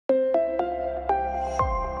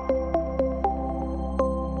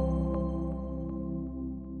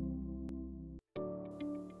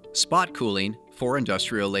Spot cooling for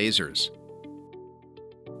industrial lasers.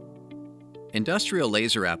 Industrial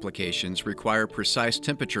laser applications require precise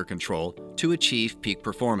temperature control to achieve peak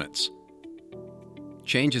performance.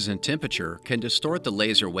 Changes in temperature can distort the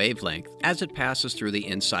laser wavelength as it passes through the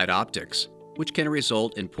inside optics, which can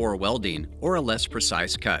result in poor welding or a less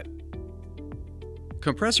precise cut.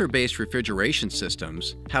 Compressor-based refrigeration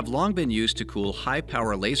systems have long been used to cool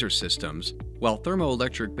high-power laser systems, while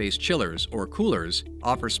thermoelectric-based chillers or coolers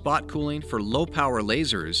offer spot cooling for low-power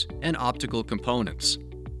lasers and optical components.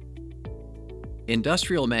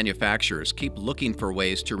 Industrial manufacturers keep looking for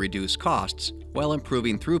ways to reduce costs while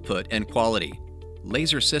improving throughput and quality.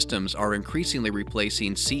 Laser systems are increasingly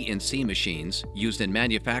replacing CNC machines used in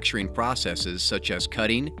manufacturing processes such as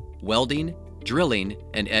cutting, welding, drilling,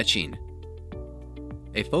 and etching.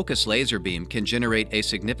 A focused laser beam can generate a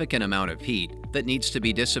significant amount of heat that needs to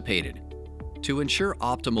be dissipated. To ensure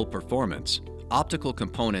optimal performance, optical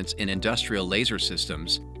components in industrial laser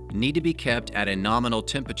systems need to be kept at a nominal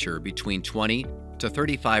temperature between 20 to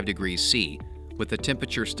 35 degrees C, with a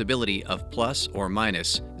temperature stability of plus or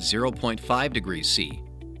minus 0.5 degrees C.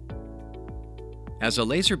 As a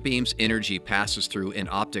laser beam's energy passes through an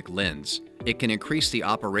optic lens, it can increase the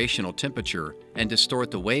operational temperature and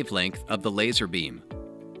distort the wavelength of the laser beam.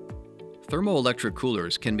 Thermoelectric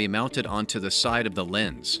coolers can be mounted onto the side of the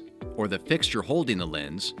lens, or the fixture holding the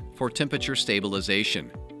lens, for temperature stabilization.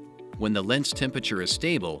 When the lens temperature is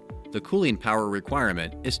stable, the cooling power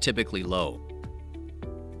requirement is typically low.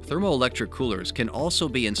 Thermoelectric coolers can also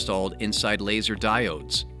be installed inside laser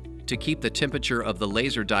diodes to keep the temperature of the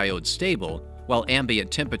laser diode stable while ambient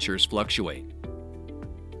temperatures fluctuate.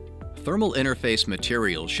 Thermal interface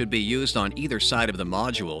material should be used on either side of the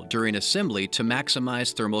module during assembly to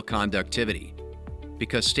maximize thermal conductivity.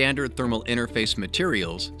 Because standard thermal interface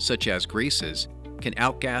materials, such as greases, can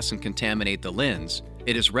outgas and contaminate the lens,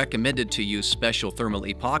 it is recommended to use special thermal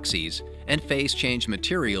epoxies and phase change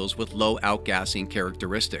materials with low outgassing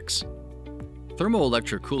characteristics.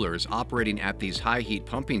 Thermoelectric coolers operating at these high heat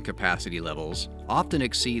pumping capacity levels often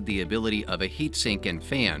exceed the ability of a heat sink and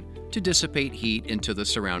fan to dissipate heat into the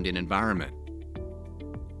surrounding environment.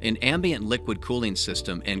 An ambient liquid cooling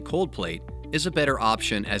system and cold plate is a better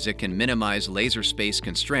option as it can minimize laser space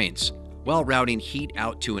constraints while routing heat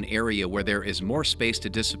out to an area where there is more space to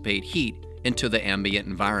dissipate heat into the ambient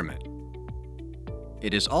environment.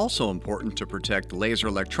 It is also important to protect laser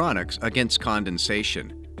electronics against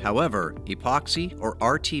condensation. However, epoxy or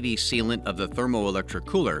RTV sealant of the thermoelectric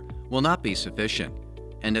cooler will not be sufficient,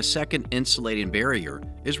 and a second insulating barrier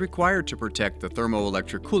is required to protect the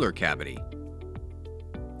thermoelectric cooler cavity.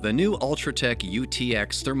 The new UltraTEC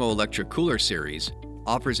UTX Thermoelectric Cooler series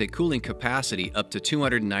offers a cooling capacity up to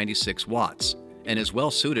 296 watts and is well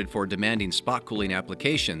suited for demanding spot cooling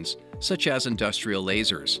applications such as industrial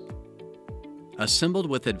lasers. Assembled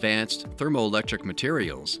with advanced thermoelectric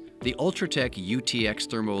materials, the UltraTEC UTX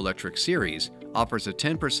Thermoelectric series offers a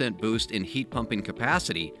 10% boost in heat pumping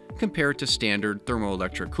capacity compared to standard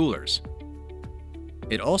thermoelectric coolers.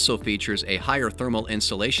 It also features a higher thermal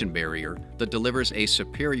insulation barrier that delivers a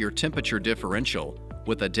superior temperature differential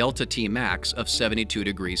with a delta T max of 72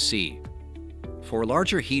 degrees C. For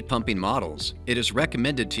larger heat pumping models, it is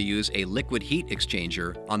recommended to use a liquid heat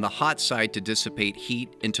exchanger on the hot side to dissipate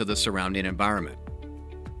heat into the surrounding environment.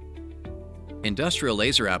 Industrial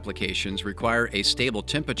laser applications require a stable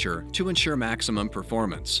temperature to ensure maximum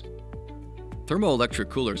performance. Thermoelectric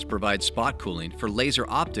coolers provide spot cooling for laser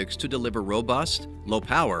optics to deliver robust, low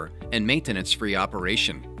power, and maintenance-free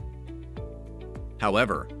operation.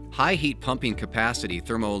 However, high heat pumping capacity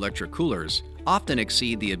thermoelectric coolers often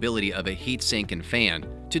exceed the ability of a heat sink and fan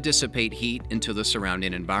to dissipate heat into the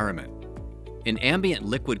surrounding environment. An ambient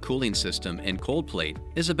liquid cooling system and cold plate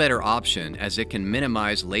is a better option as it can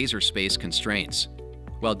minimize laser space constraints,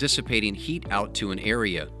 while dissipating heat out to an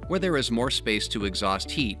area where there is more space to exhaust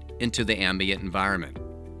heat into the ambient environment.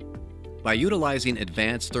 By utilizing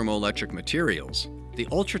advanced thermoelectric materials, the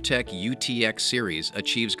UltraTEC UTX series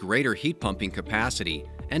achieves greater heat pumping capacity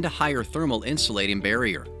and a higher thermal insulating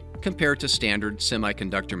barrier compared to standard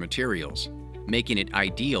semiconductor materials, making it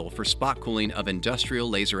ideal for spot cooling of industrial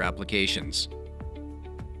laser applications.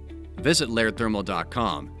 Visit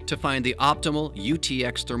LairdThermal.com to find the optimal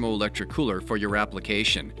UTX thermoelectric cooler for your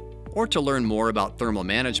application, or to learn more about thermal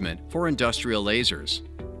management for industrial lasers.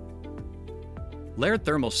 Laird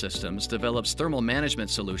Thermal Systems develops thermal management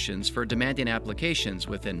solutions for demanding applications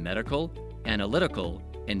within medical, analytical,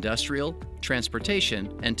 industrial,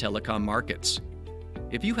 transportation, and telecom markets.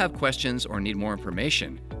 If you have questions or need more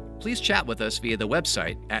information, please chat with us via the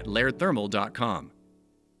website at LairdThermal.com.